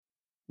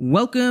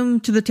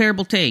Welcome to The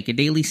Terrible Take, a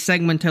daily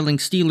segment telling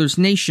Steelers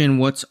Nation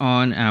what's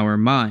on our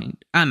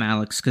mind. I'm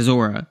Alex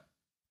Kozora.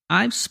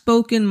 I've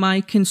spoken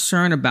my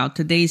concern about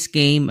today's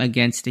game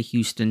against the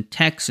Houston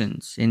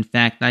Texans. In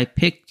fact, I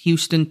picked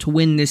Houston to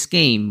win this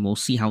game. We'll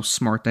see how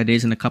smart that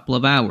is in a couple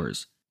of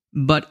hours.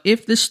 But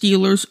if the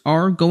Steelers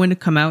are going to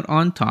come out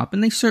on top,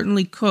 and they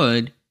certainly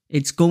could,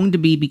 it's going to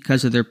be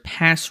because of their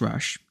pass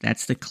rush.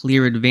 That's the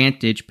clear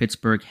advantage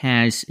Pittsburgh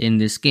has in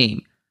this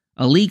game.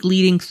 A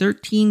league-leading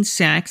 13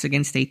 sacks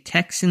against a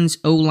Texans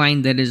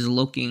O-line that is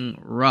looking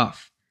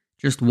rough.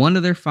 Just one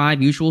of their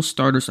 5 usual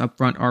starters up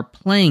front are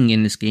playing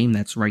in this game,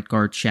 that's right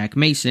guard Shaq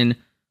Mason,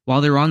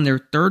 while they're on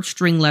their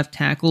third-string left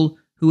tackle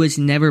who has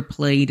never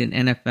played an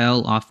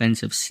NFL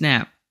offensive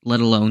snap, let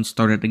alone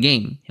started a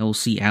game. He'll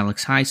see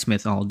Alex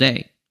Highsmith all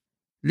day.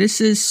 This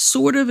is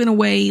sort of in a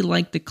way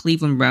like the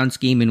Cleveland Browns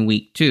game in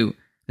Week 2.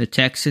 The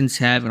Texans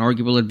have an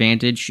arguable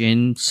advantage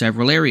in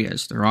several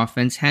areas. Their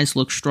offense has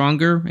looked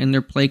stronger, and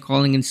their play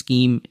calling and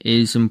scheme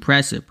is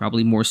impressive,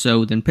 probably more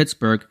so than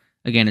Pittsburgh,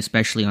 again,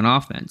 especially on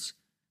offense.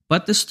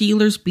 But the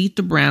Steelers beat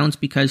the Browns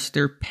because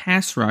their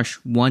pass rush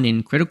won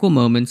in critical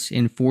moments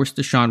and forced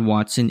Deshaun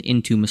Watson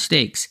into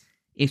mistakes.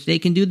 If they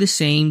can do the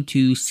same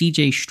to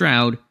CJ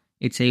Stroud,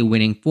 it's a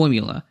winning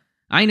formula.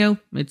 I know,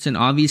 it's an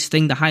obvious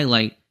thing to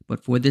highlight,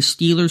 but for the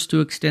Steelers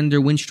to extend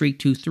their win streak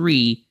to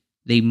 3,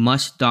 they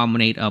must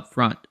dominate up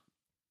front.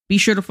 Be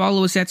sure to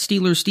follow us at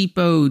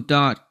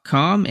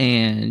SteelersDepot.com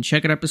and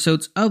check out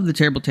episodes of The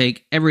Terrible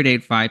Take every day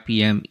at 5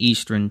 p.m.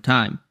 Eastern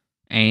Time.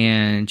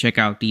 And check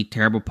out The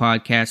Terrible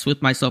Podcast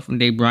with myself and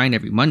Dave Bryan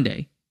every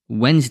Monday,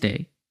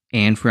 Wednesday,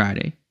 and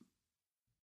Friday.